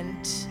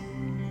lament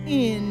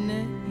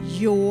in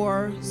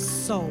your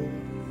soul?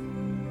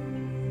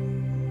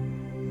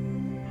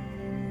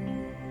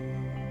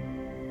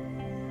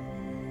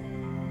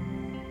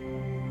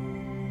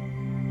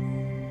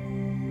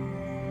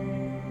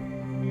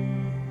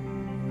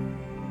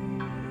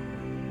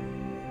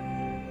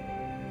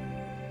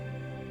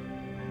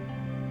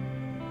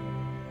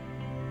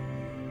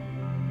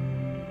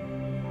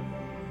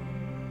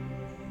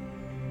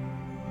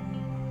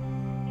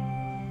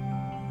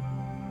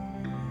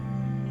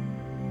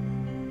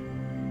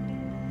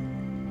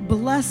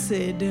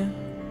 Blessed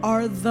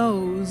are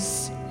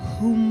those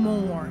who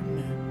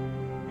mourn,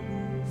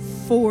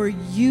 for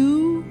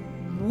you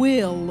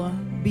will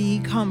be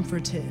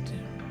comforted.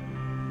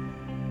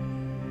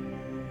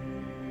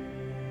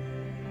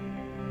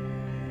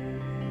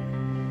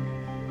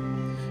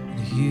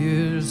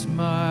 Here's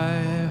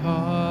my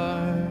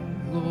heart,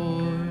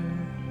 Lord.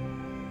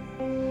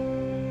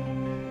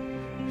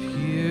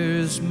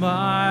 Here's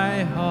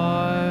my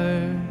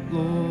heart,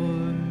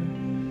 Lord.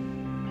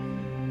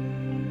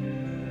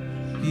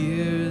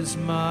 Here's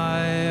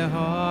my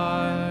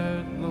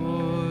heart,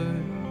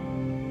 Lord.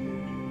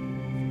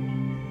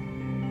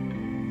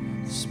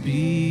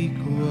 Speak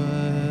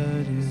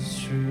what is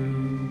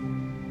true.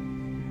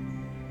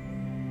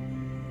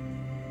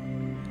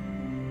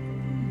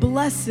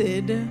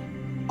 Blessed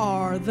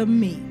are the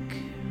meek.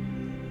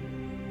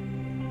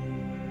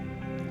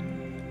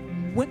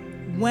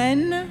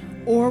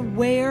 When or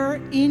where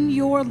in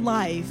your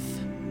life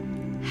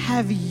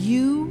have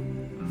you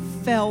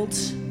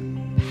felt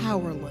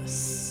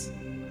powerless?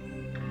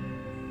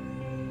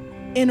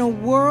 In a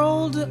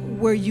world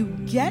where you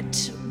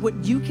get what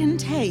you can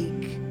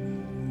take,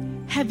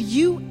 have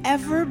you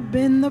ever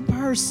been the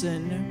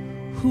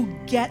person who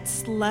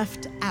gets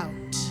left out?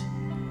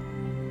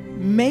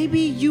 Maybe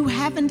you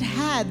haven't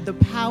had the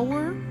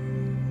power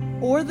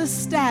or the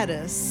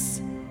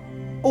status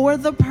or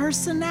the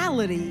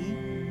personality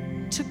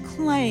to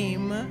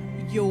claim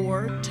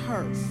your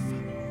turf.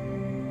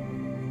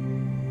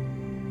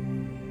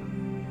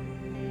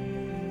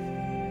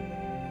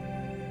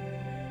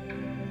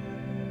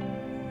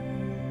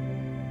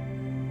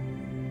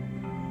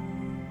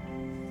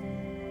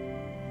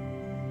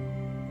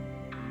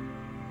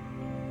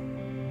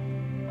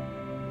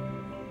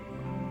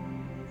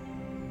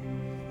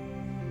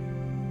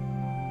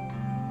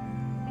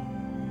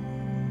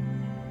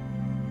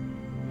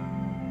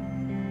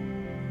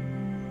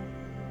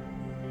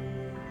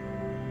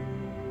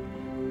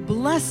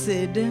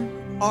 Blessed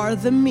are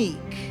the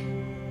meek,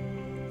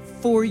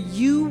 for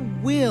you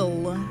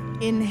will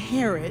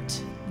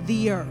inherit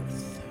the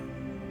earth.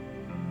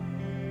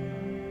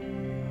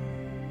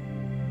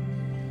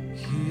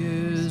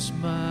 Here's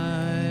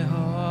my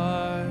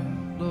heart,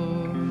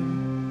 Lord.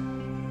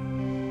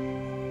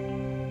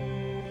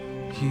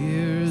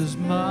 Here's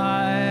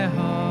my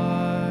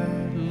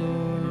heart,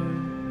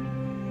 Lord.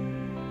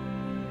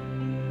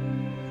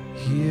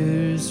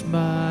 Here's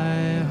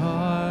my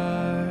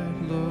heart,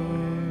 Lord.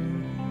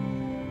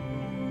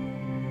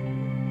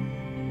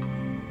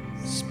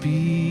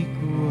 Speak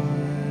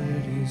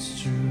what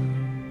is true.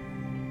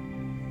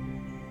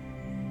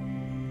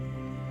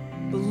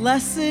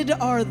 Blessed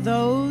are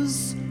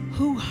those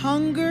who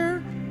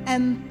hunger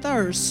and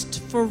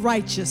thirst for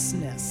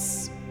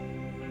righteousness.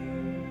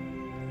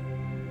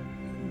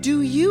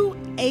 Do you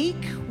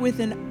ache with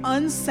an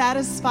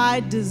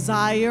unsatisfied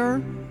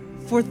desire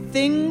for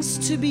things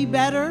to be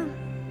better,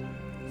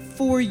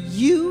 for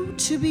you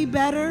to be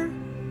better,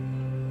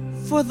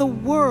 for the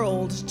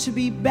world to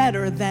be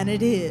better than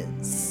it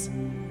is?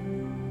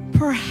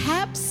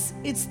 Perhaps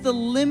it's the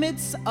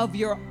limits of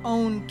your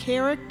own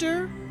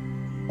character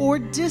or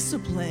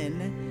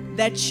discipline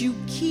that you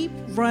keep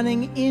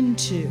running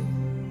into.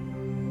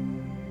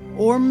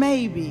 Or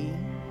maybe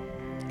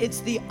it's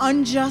the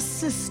unjust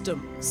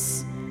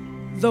systems,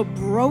 the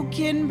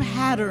broken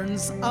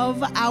patterns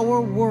of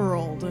our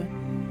world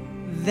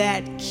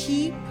that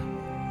keep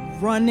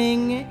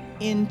running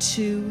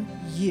into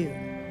you.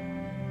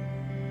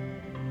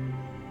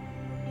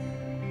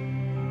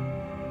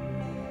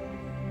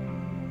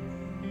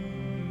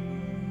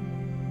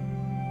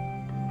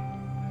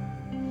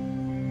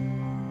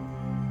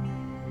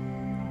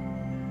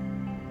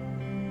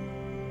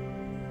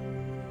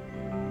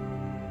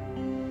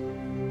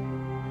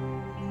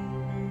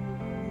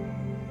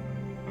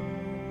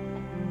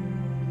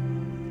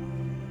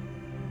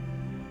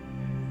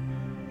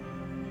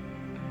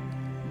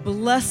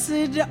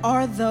 Blessed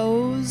are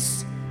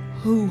those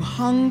who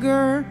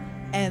hunger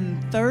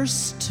and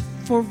thirst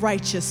for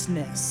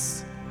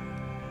righteousness,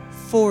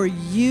 for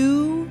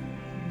you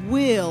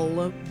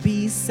will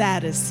be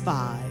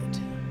satisfied.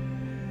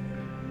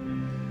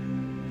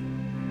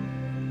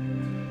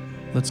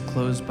 Let's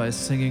close by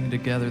singing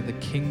together, "The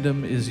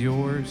kingdom is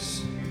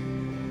yours."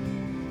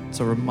 It's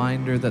a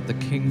reminder that the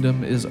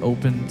kingdom is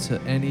open to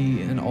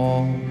any and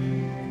all,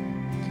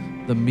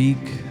 the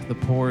meek, the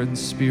poor in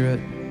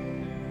spirit.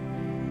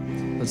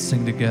 Let's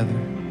sing together.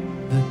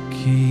 The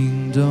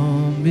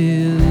kingdom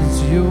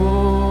is yours.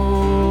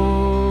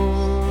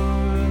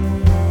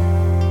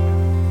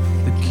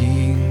 The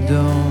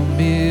kingdom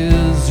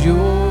is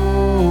yours.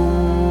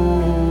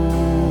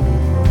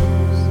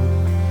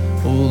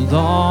 Hold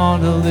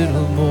on a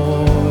little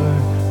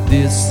more.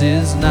 This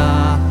is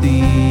not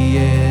the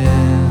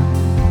end.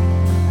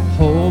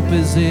 Hope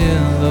is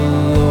in the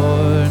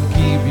Lord.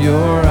 Keep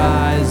your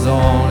eyes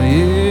on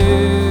Him.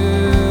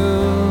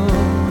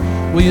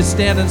 Will you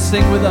stand and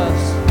sing with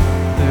us?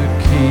 The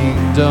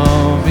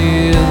kingdom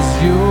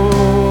is yours.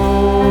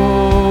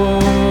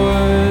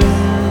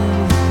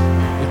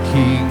 The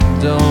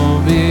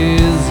kingdom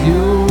is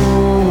yours.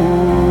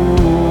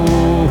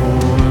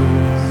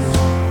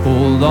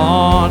 Hold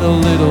on a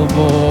little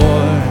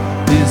more.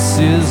 This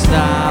is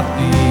not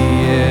the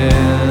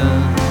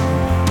end.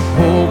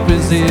 Hope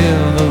is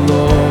in the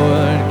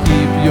Lord.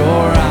 Keep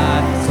your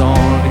eyes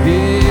on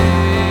Him.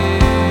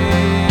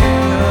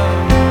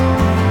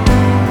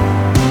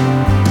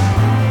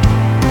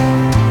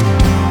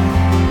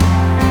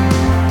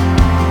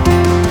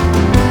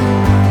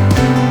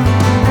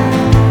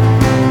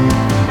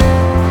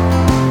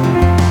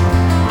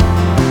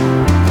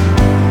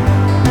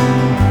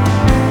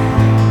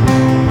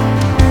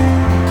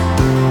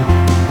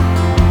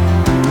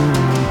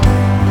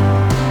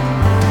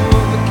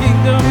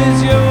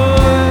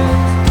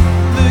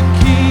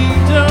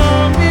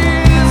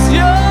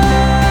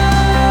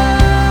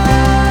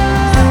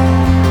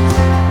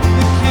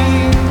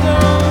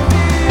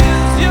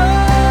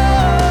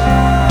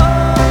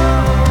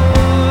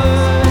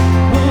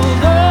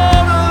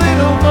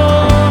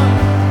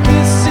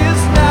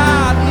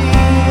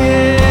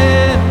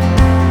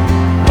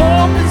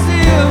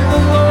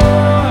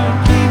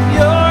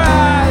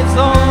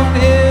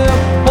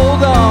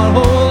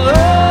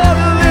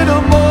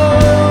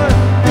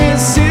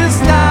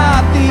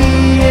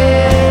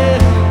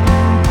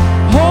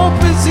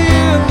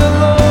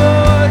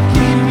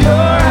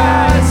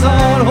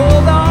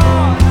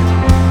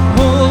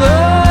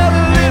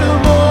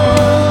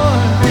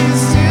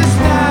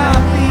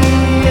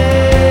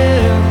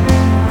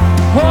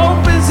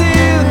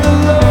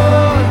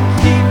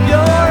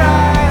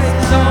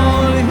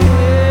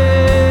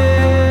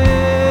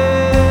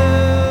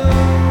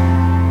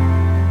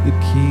 The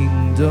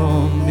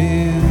kingdom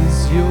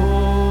is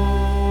yours.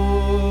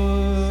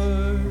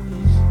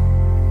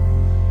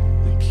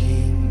 The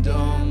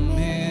kingdom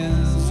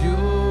is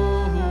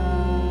yours.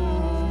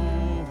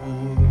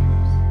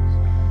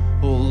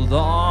 Hold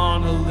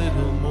on a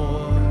little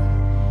more.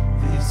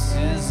 This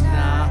is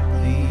not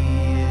the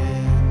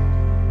end.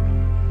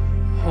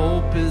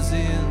 Hope is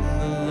in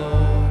the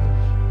Lord.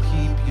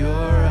 Keep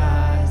your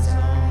eyes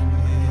on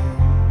Him.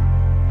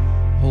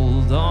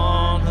 Hold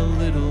on a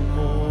little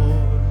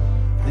more.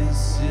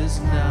 This is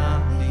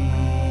not the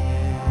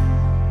end.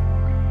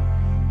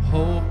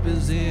 Hope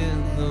is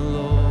in the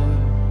Lord.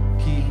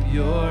 Keep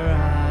your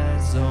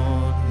eyes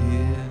on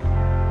Him.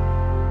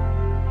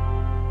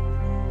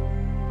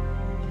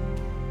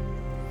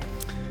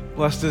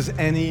 Blessed is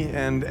any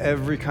and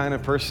every kind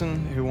of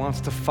person who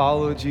wants to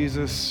follow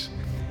Jesus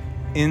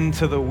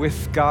into the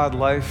with God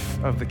life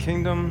of the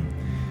kingdom,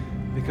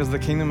 because the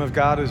kingdom of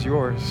God is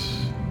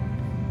yours.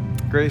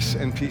 Grace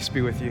and peace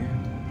be with you.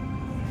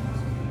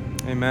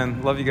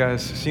 Amen. Love you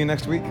guys. See you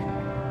next week.